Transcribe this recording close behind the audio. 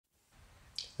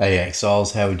Hey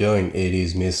Exiles, how we doing? It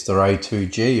is Mr.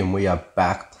 A2G and we are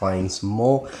back playing some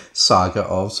more Saga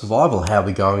of Survival. How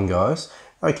we going, guys?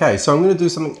 Okay, so I'm going to do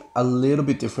something a little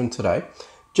bit different today,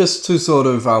 just to sort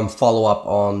of follow up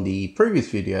on the previous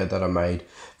video that I made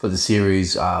for the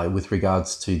series with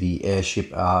regards to the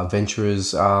airship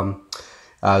adventurers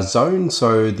zone.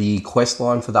 So the quest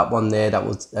line for that one there,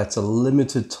 that's a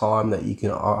limited time that you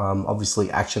can obviously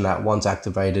action that. Once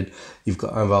activated,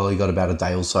 I've only got about a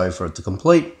day or so for it to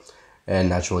complete, and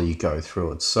naturally you go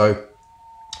through it. So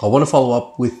I want to follow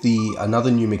up with another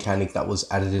new mechanic that was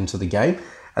added into the game,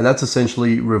 and that's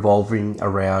essentially revolving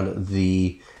around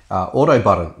the auto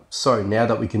button. So now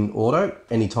that we can auto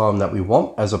anytime that we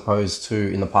want, as opposed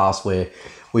to in the past where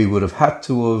we would have had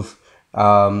to have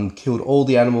killed all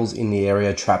the animals in the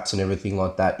area, traps and everything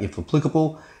like that, if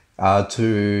applicable,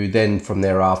 to then from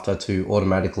thereafter to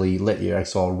automatically let your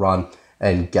exile run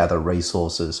and gather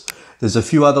resources. There's a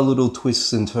few other little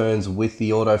twists and turns with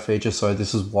the auto feature, so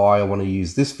this is why I want to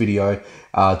use this video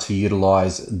to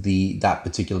utilize that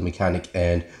particular mechanic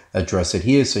and address it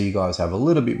here, so you guys have a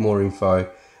little bit more info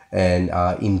and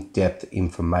in-depth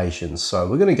information. So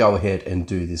we're going to go ahead and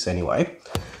do this anyway.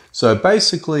 So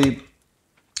basically,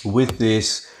 with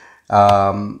this,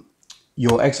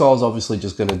 your exile is obviously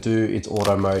just going to do its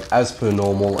auto mode as per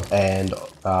normal and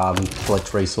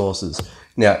collect resources.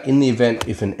 Now, in the event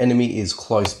if an enemy is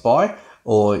close by,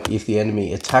 or if the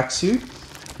enemy attacks you,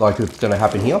 like it's going to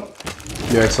happen here,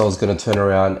 your exile is going to turn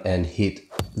around and hit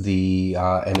the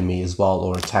enemy as well,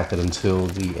 or attack it until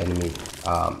the enemy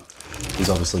is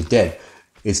obviously dead.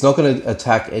 It's not going to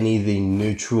attack any of the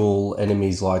neutral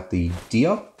enemies like the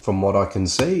deer, from what I can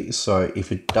see. So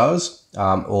if it does,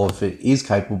 or if it is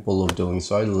capable of doing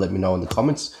so, let me know in the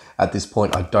comments. At this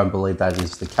point, I don't believe that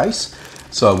is the case.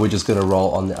 So we're just going to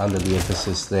roll on under the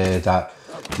emphasis there that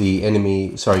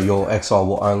your exile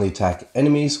will only attack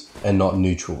enemies and not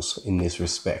neutrals in this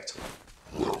respect.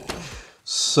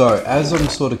 So as I'm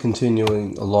sort of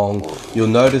continuing along, you'll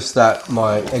notice that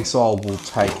my exile will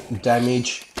take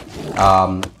damage,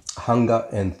 hunger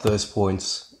and thirst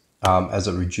points as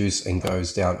it reduces and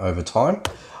goes down over time.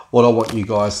 What I want you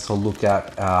guys to look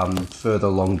at further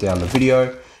along down the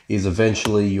video is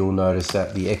eventually you'll notice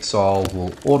that the exile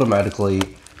will automatically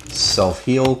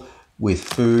self-heal with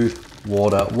food,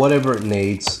 water, whatever it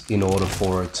needs in order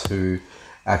for it to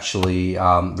actually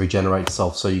regenerate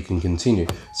itself so you can continue.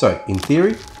 So in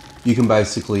theory, you can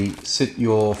basically sit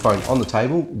your phone on the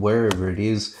table, wherever it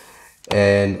is,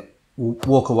 and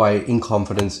walk away in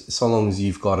confidence so long as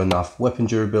you've got enough weapon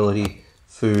durability,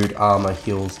 food, armor,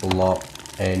 heals a lot,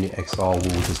 and your exile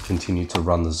will just continue to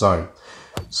run the zone.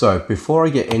 So before I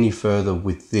get any further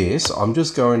with this, I'm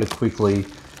just going to quickly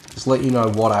just let you know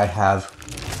what I have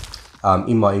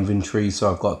in my inventory.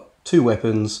 So I've got 2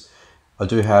 weapons. I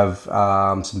do have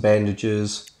some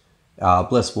bandages,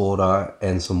 blessed water,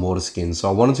 and some water skins. So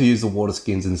I wanted to use the water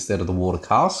skins instead of the water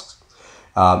casks.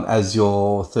 As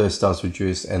your thirst does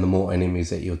reduce and the more enemies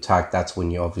that you attack, that's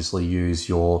when you obviously use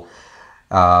your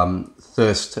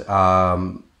thirst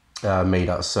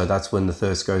meter. So that's when the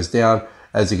thirst goes down.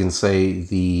 As you can see,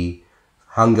 the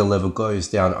hunger level goes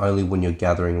down only when you're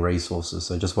gathering resources.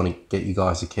 So I just want to get you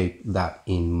guys to keep that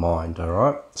in mind, all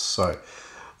right? So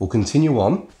we'll continue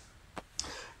on.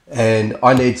 And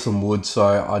I need some wood, so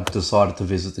I decided to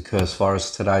visit the Cursed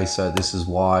Forest today, so this is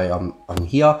why I'm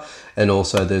here. And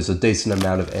also there's a decent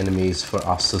amount of enemies for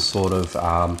us to sort of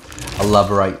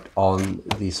elaborate on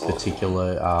this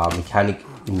particular mechanic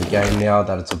in the game now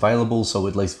that it's available, so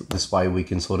at least this way we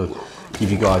can sort of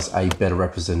give you guys a better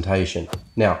representation.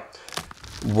 Now,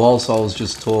 whilst I was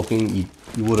just talking,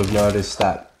 you would have noticed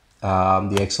that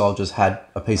the exile just had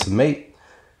a piece of meat.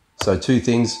 So 2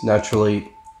 things, naturally,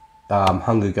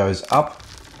 hunger goes up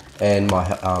and my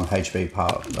HP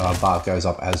bar goes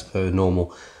up as per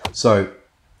normal. So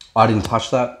I didn't touch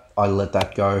that, I let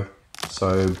that go.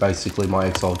 So basically my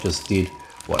exile just did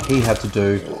what he had to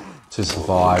do to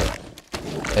survive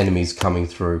enemies coming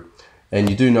through. And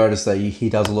you do notice that he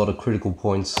does a lot of critical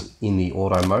points in the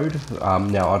auto mode.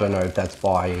 Now I don't know if that's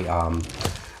by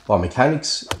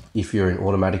mechanics, if you're in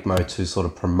automatic mode to sort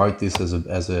of promote this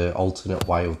as an alternate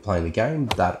way of playing the game,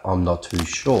 that I'm not too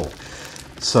sure.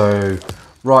 So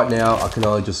right now I can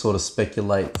only just sort of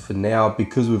speculate for now,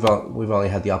 because we've only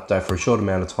had the update for a short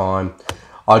amount of time.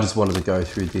 I just wanted to go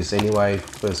through this anyway,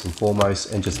 first and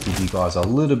foremost, and just give you guys a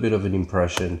little bit of an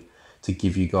impression, to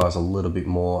give you guys a little bit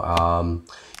more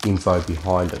info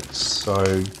behind it.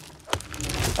 So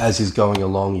as he's going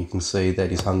along, you can see that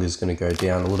his hunger is going to go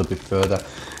down a little bit further.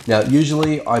 Now,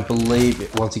 usually I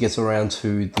believe once he gets around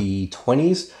to the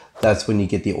 20s, that's when you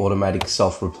get the automatic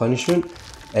self-replenishment.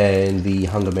 and the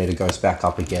hunger meter goes back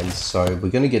up again. So we're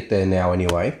going to get there now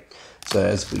anyway. So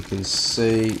as we can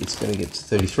see, it's going to get to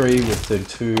 33, with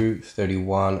 32,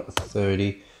 31,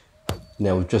 30.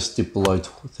 Now we've just dipped below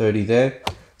 30 there.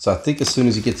 So I think as soon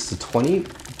as he gets to 20,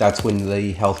 that's when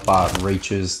the health bar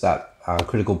reaches that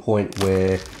critical point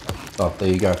where, oh, there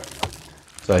you go.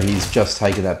 So he's just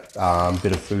taken that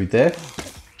bit of food there.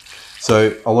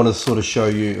 So I want to sort of show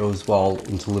you as well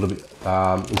into a little bit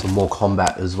into more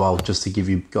combat as well, just to give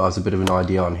you guys a bit of an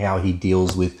idea on how he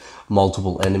deals with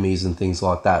multiple enemies and things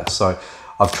like that. So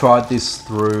I've tried this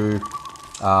through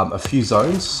a few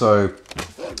zones. So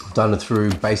I've done it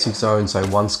through basic zones, so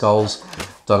 1 skulls.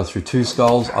 I've done it through 2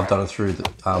 skulls. I've done it through the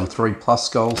 3+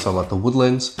 skulls, so like the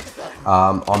woodlands.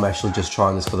 I'm actually just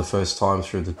trying this for the first time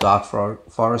through the dark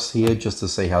forest here, just to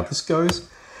see how this goes.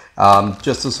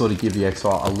 Just to sort of give the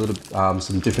exile a little,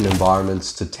 some different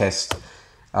environments to test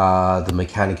the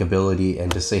mechanic ability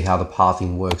and to see how the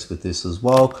pathing works with this as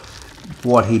well.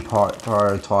 What he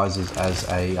prioritizes as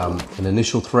an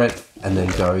initial threat and then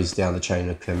goes down the chain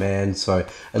of command. So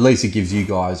at least it gives you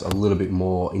guys a little bit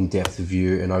more in-depth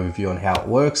view and overview on how it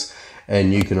works,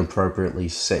 and you can appropriately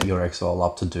set your exile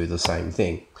up to do the same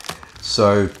thing.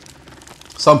 So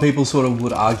some people sort of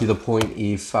would argue the point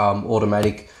if full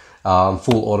automatic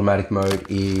mode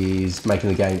is making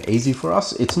the game easy for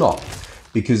us. It's not,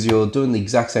 because you're doing the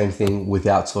exact same thing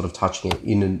without sort of touching it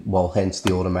in, and well, hence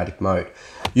the automatic mode.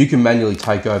 You can manually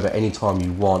take over anytime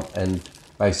you want and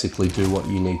basically do what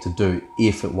you need to do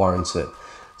if it warrants it.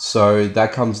 So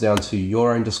that comes down to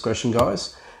your own discretion,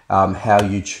 guys, how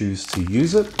you choose to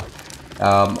use it.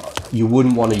 You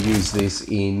wouldn't want to use this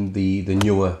in the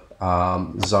newer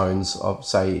zones of,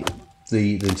 say,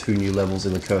 the 2 new levels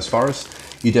in the Cursed Forest.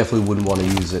 You definitely wouldn't want to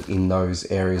use it in those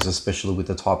areas, especially with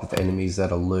the type of enemies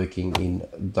that are lurking in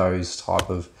those type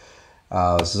of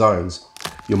zones.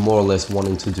 You're more or less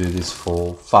wanting to do this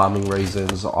for farming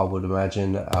reasons, I would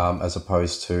imagine, as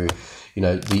opposed to, you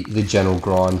know, the general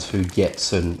grind to get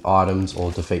certain items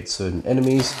or defeat certain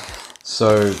enemies.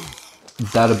 So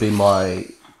that'd be my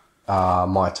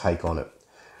my take on it.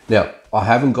 Now, I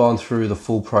haven't gone through the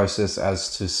full process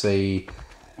as to see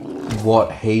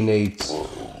what he needs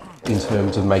in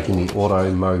terms of making the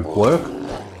auto mode work.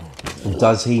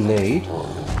 Does he need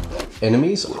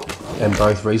enemies and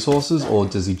both resources, or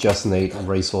does he just need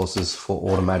resources for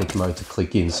automatic mode to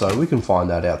click in? So we can find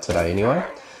that out today anyway.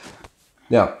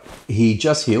 Now, he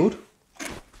just healed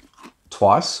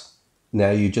twice. Now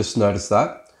you just noticed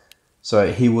that.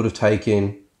 So he would have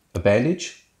taken a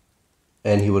bandage,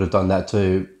 and he would have done that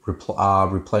to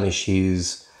replenish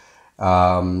his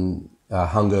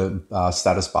hunger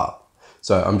status bar.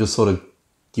 So I'm just sort of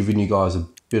giving you guys a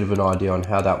bit of an idea on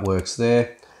how that works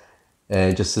there,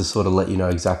 and just to sort of let you know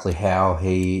exactly how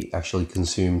he actually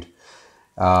consumed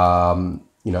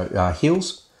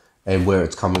heals and where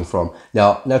it's coming from.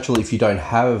 Now, naturally, if you don't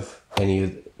have any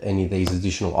of these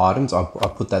additional items, I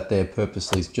put that there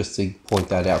purposely just to point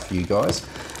that out for you guys,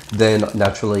 then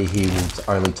naturally he will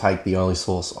only take the only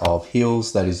source of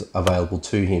heals that is available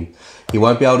to him. He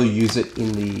won't be able to use it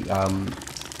in the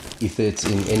if it's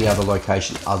in any other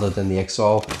location other than the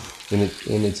exile in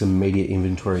its immediate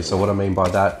inventory. So what I mean by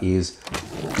that is,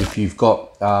 if you've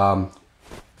got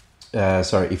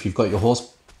if you've got your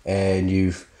horse and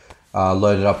you've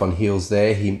loaded up on heals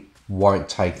there, he won't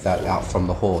take that out from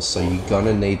the horse. So you're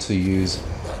gonna need to use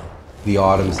the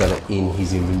items that are in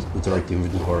his direct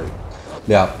inventory.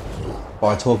 Now,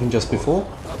 by talking just before,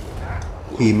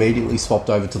 he immediately swapped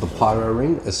over to the pyro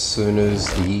ring as soon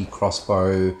as the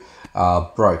crossbow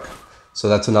broke. So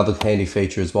that's another handy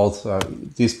feature as well. So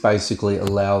this basically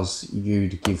allows you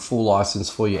to give full license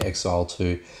for your exile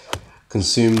to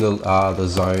consume the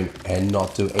zone and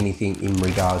not do anything in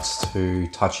regards to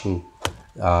touching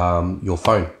your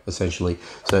phone, essentially.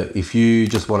 So if you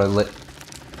just want to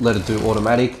let it do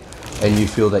automatic, and you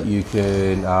feel that you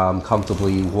can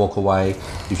comfortably walk away,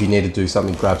 if you need to do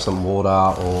something, grab some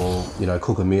water, or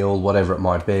cook a meal, whatever it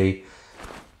might be,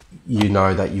 you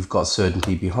know that you've got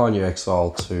certainty behind your exile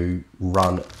to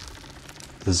run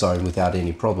the zone without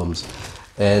any problems.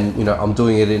 And I'm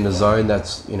doing it in a zone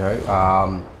that's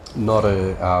not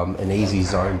an easy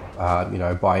zone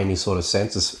by any sort of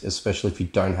sense, especially if you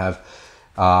don't have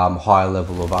higher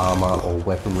level of armor or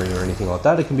weaponry or anything like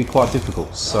that. It can be quite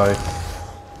difficult. So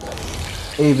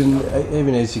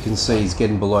even as you can see, he's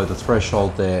getting below the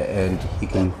threshold there, and he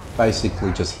can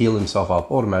basically just heal himself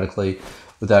up automatically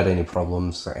without any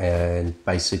problems, and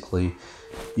basically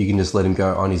you can just let him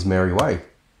go on his merry way.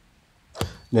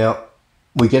 Now,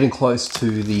 we're getting close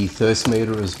to the thirst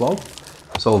meter as well,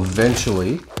 so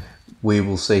eventually we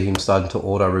will see him starting to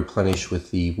auto replenish with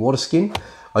the water skin.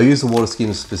 I use the water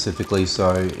skins specifically,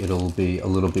 so it'll be a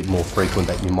little bit more frequent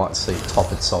that you might see it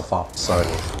top itself up. So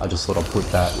I just thought I'd put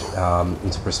that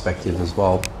into perspective as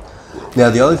well. Now,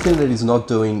 the other thing that he's not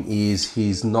doing is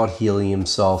he's not healing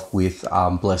himself with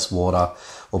blessed water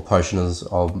or potions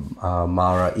of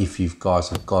Mara if you guys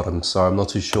have got them. So I'm not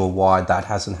too sure why that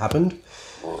hasn't happened.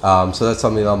 So that's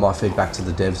something I might feed back to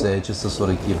the devs there, just to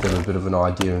sort of give them a bit of an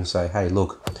idea and say, hey,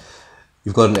 look,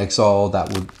 you've got an exile that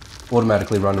would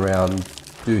automatically run around,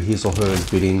 do his or her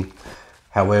bidding.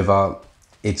 However,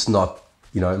 it's not,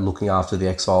 looking after the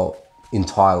exile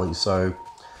entirely. So,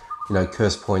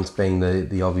 curse points being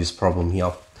the obvious problem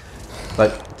here.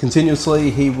 But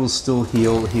continuously, he will still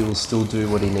heal. He will still do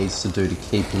what he needs to do to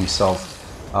keep himself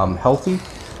healthy.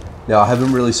 Now, I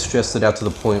haven't really stressed it out to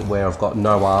the point where I've got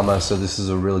no armor, so this is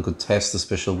a really good test,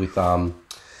 especially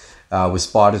with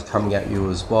spiders coming at you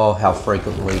as well, how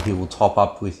frequently he will top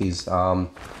up with his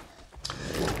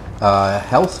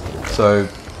health. So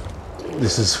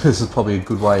this is probably a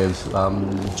good way of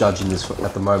judging this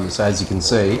at the moment. So as you can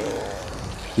see,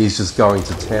 he's just going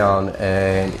to town,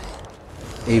 and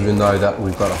even though that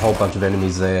we've got a whole bunch of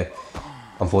enemies there,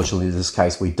 unfortunately in this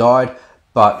case we died,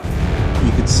 but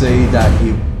you could see that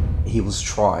he was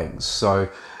trying. So,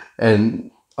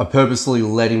 and I purposely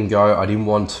let him go. I didn't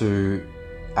want to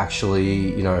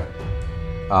actually,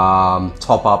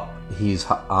 top up his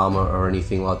armor or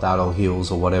anything like that, or heals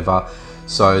or whatever.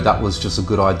 So that was just a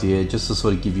good idea, just to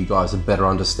sort of give you guys a better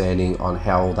understanding on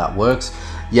how all that works.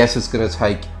 Yes, it's going to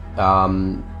take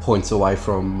points away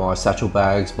from my satchel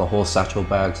bags, my horse satchel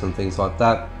bags and things like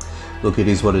that. Look, it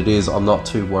is what it is. I'm not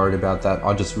too worried about that.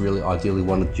 I just really ideally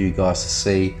wanted you guys to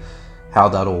see how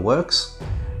that all works,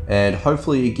 and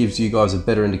hopefully it gives you guys a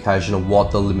better indication of what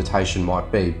the limitation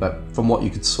might be. But from what you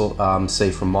could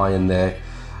see from my end there,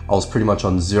 I was pretty much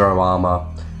on 0 armor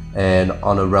and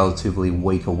on a relatively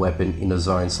weaker weapon in a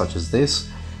zone such as this,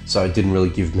 so it didn't really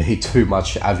give me too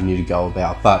much avenue to go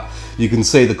about. But you can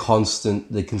see the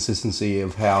consistency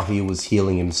of how he was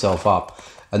healing himself up,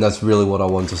 and that's really what I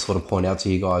wanted to sort of point out to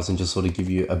you guys and just sort of give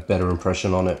you a better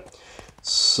impression on it.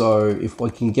 So if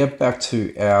we can get back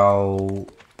to our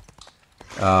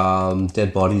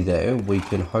dead body there, we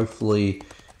can hopefully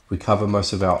recover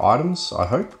most of our items, I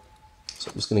hope. So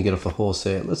I'm just going to get off the horse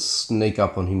there. Let's sneak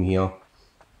up on him here.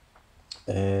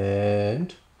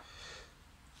 And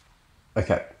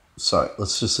okay, so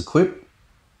let's just equip.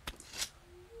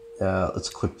 Let's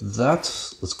equip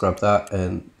that. Let's grab that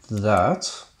and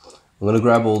that. I'm going to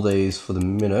grab all these for the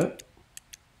minute.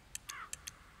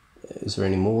 Is there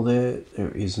any more there?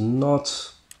 There is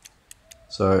not.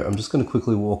 So I'm just going to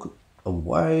quickly walk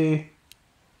away,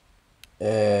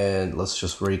 and let's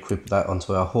just re-equip that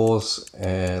onto our horse,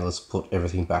 and let's put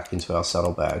everything back into our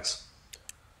saddlebags.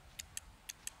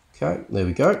 Okay, there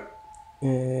we go.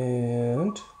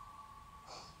 And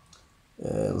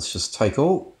let's just take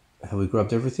all. Have we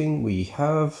grabbed everything? We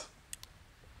have.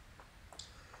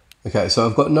 Okay, so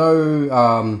I've got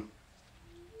no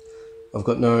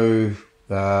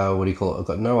what do you call it? I've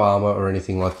got no armor or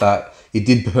anything like that. It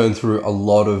did burn through a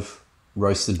lot of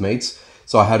roasted meats.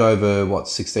 So I had over, what,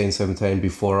 16, 17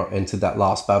 before I entered that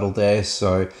last battle there.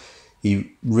 So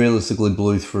he realistically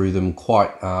blew through them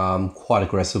quite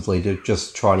aggressively, to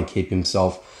just trying to keep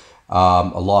himself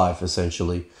alive,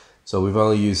 essentially. So we've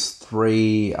only used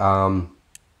three water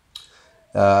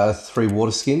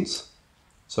skins.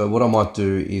 So what I might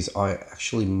do is I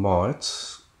actually might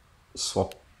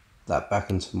swap that back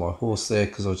into my horse there,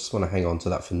 because I just want to hang on to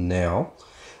that for now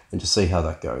and just see how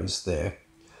that goes there.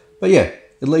 But yeah,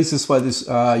 at least this way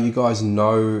you guys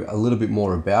know a little bit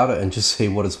more about it and just see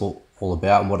what it's all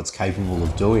about and what it's capable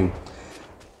of doing.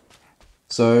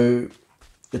 So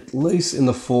at least in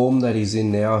the form that he's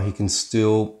in now, he can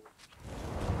still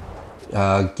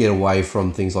get away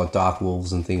from things like dark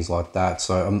wolves and things like that.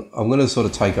 So I'm going to sort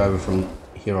of take over from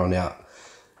here on out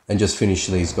and just finish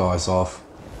these guys off.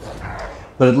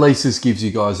 But at least this gives you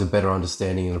guys a better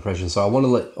understanding and impression. So I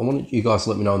want you guys to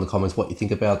let me know in the comments what you think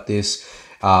about this.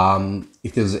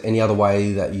 If there's any other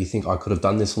way that you think I could have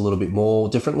done this a little bit more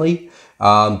differently,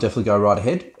 definitely go right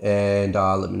ahead and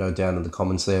let me know down in the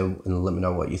comments there, and let me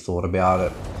know what you thought about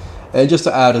it. And just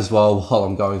to add as well, while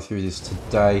I'm going through this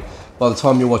today, by the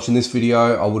time you're watching this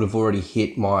video, I would have already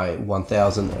hit my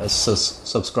 1,000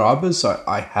 subscribers. So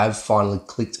I have finally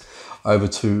clicked over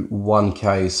to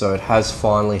 1K. So it has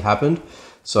finally happened.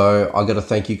 So I got to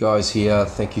thank you guys here.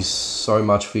 Thank you so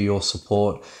much for your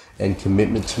support and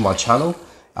commitment to my channel.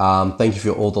 Thank you for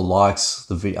all the likes,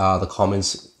 the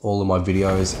comments, all of my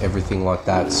videos, everything like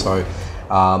that. So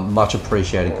much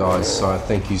appreciated, guys. So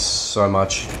thank you so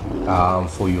much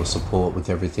for your support with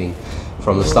everything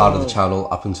from the start of the channel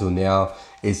up until now.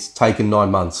 it's taken 9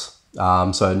 months.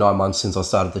 So 9 months since I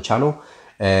started the channel,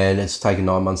 and it's taken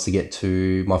 9 months to get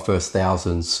to my first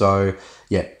 1,000. So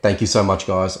yeah, thank you so much,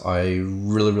 guys. I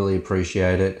really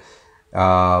appreciate it.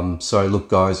 So look,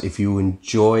 guys, if you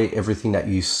enjoy everything that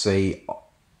you see,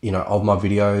 of my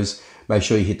videos, make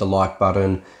sure you hit the like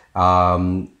button,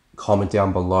 comment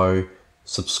down below,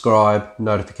 subscribe,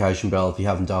 notification bell if you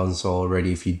haven't done so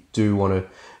already. If you do want to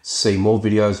see more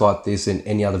videos like this and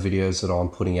any other videos that I'm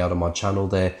putting out on my channel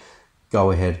there,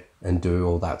 go ahead and do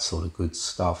all that sort of good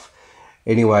stuff.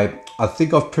 Anyway, I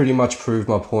think I've pretty much proved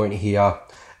my point here,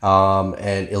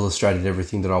 and illustrated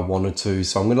everything that I wanted to.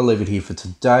 So I'm going to leave it here for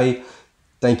today.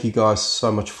 Thank you guys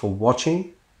so much for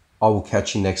watching. I will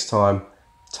catch you next time.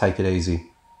 Take it easy.